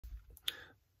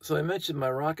So I mentioned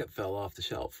my rocket fell off the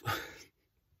shelf.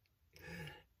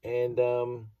 And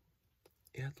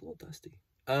yeah, it's a little dusty.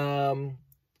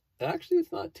 Actually,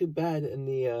 it's not too bad in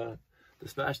the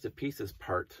smashed to pieces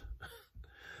part.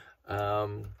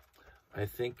 I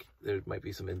think there might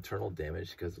be some internal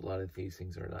damage because a lot of these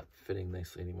things are not fitting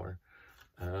nicely anymore.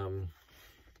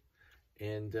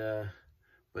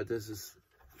 But this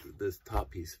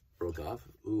top piece broke off.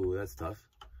 Ooh, that's tough,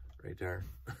 right there.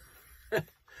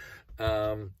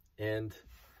 And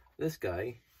this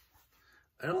guy,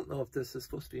 I don't know if this is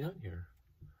supposed to be on here.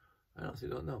 I honestly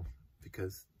don't know,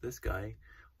 because this guy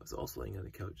was also laying on the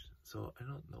couch, so I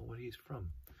don't know what he's from.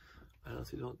 I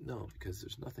honestly don't know, because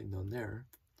there's nothing down there.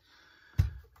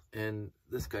 And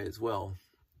this guy as well,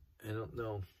 I don't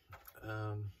know.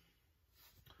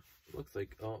 Looks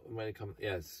like, oh, it might have come,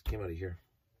 yeah, it came out of here.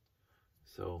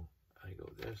 So I go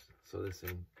this, so this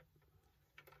thing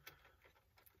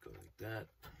goes like that.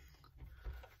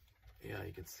 Yeah,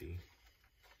 you can see.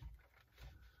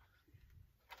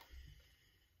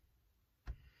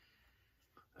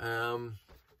 I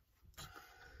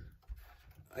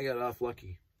got off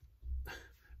lucky.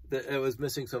 It was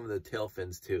missing some of the tail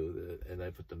fins too, and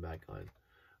I put them back on.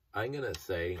 I'm gonna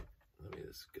say, let me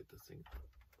just get this thing.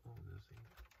 Oh, this thing.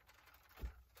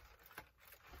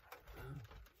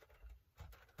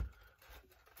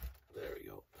 There we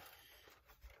go.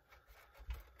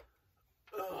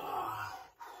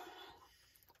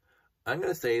 I'm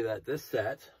gonna say that this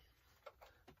set,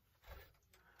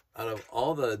 out of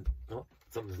all the, oh,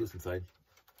 something's loose inside.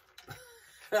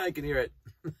 I can hear it.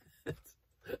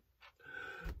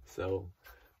 So,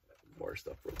 more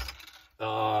stuff broke.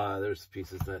 There's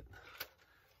pieces that,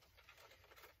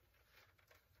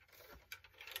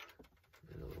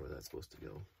 I don't know where that's supposed to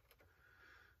go.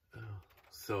 Oh,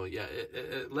 so yeah,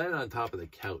 it landed on top of the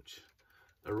couch.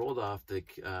 I rolled off the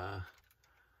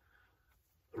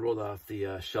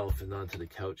shelf and onto the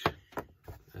couch.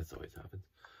 That's always happens.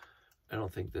 I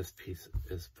don't think this piece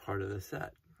is part of the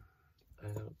set. I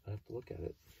have to look at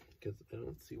it because I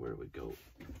don't see where it would go.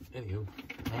 Anywho,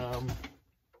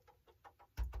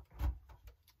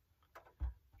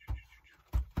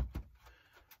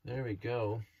 there we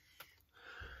go.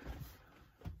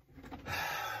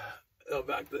 Oh,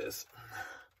 back to this.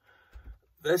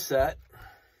 This set,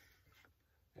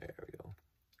 there we go,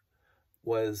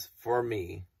 was for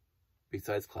me,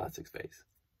 besides Classic Space,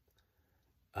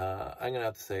 I'm gonna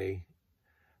have to say,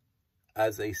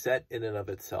 as a set in and of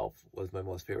itself, was my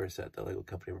most favorite set that Lego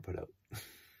Company ever put out.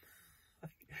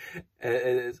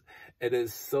 It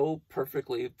is so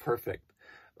perfectly perfect.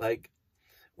 Like,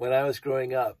 when I was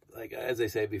growing up, like, as I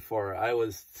said before, I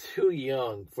was too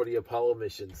young for the Apollo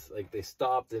missions. Like, they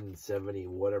stopped in 70,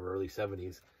 whatever, early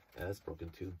 70s. And that's broken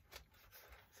too.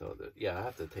 So, yeah, I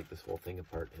have to take this whole thing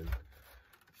apart and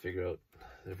figure out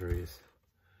the various...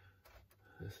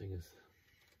 This thing is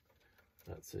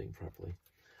not sitting properly.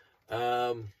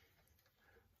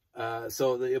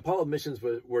 So the Apollo missions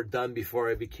were done before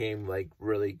I became, like,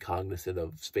 really cognizant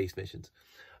of space missions.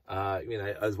 I mean,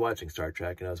 I was watching Star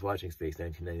Trek, and I was watching Space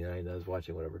 1999, and I was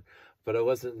watching whatever. But it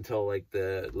wasn't until, like,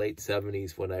 the late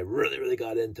 70s when I really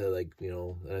got into, like, you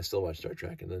know, and I still watch Star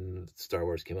Trek, and then Star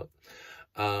Wars came up.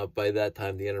 By that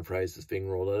time, the Enterprise is being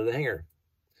rolled out of the hangar.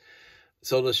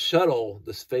 So the shuttle,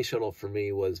 the space shuttle for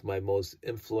me, was my most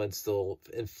influential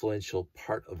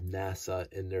part of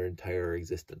NASA in their entire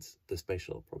existence, the space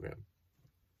shuttle program.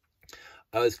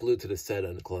 I was glued to the set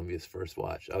on Columbia's first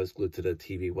watch. I was glued to the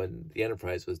TV when the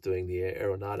Enterprise was doing the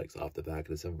aeronautics off the back of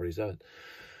the 747.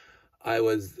 I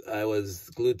was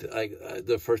glued to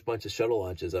the first bunch of shuttle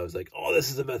launches. I was like, oh, this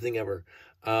is the best thing ever.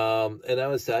 And I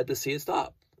was sad to see it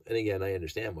stop. And again, I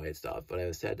understand why it stopped, but I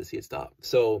was sad to see it stop.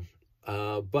 So,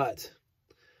 but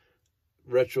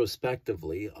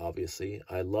retrospectively, obviously,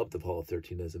 I loved Apollo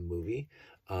 13 as a movie.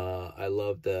 I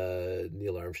loved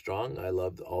Neil Armstrong. I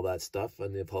loved all that stuff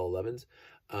on the Apollo 11s.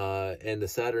 And the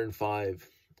Saturn V,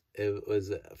 it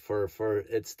was, for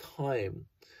its time,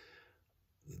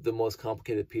 the most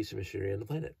complicated piece of machinery on the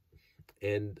planet.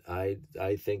 And I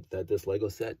think that this Lego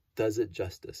set does it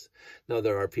justice. Now,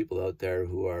 there are people out there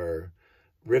who are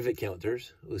rivet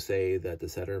counters who say that the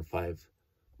Saturn V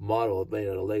model made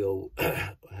out of Lego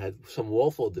had some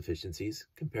woeful deficiencies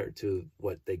compared to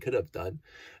what they could have done.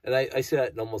 And I see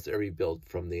that in almost every build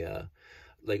from the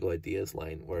Lego Ideas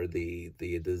line, where the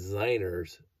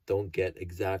designers don't get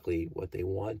exactly what they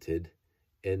wanted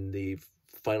in the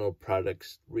final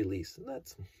product's release. And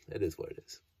it is what it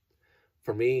is.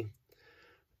 For me,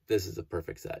 this is a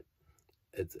perfect set.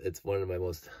 It's one of my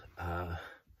most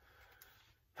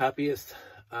happiest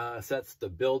sets. The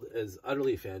build is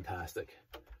utterly fantastic.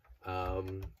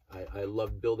 I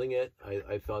loved building it.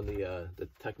 I found the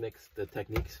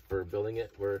techniques for building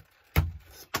it were,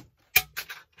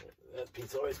 that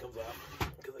piece always comes off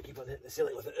because I keep on hitting the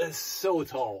ceiling with it. It's so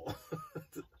tall.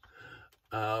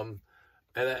 And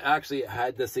I actually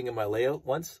had this thing in my layout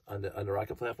once on the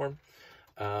rocket platform,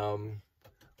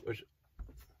 which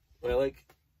I like.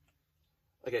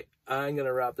 Okay, I'm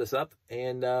gonna wrap this up,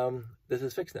 and this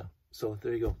is fixed now. So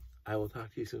there you go. I will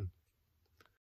talk to you soon.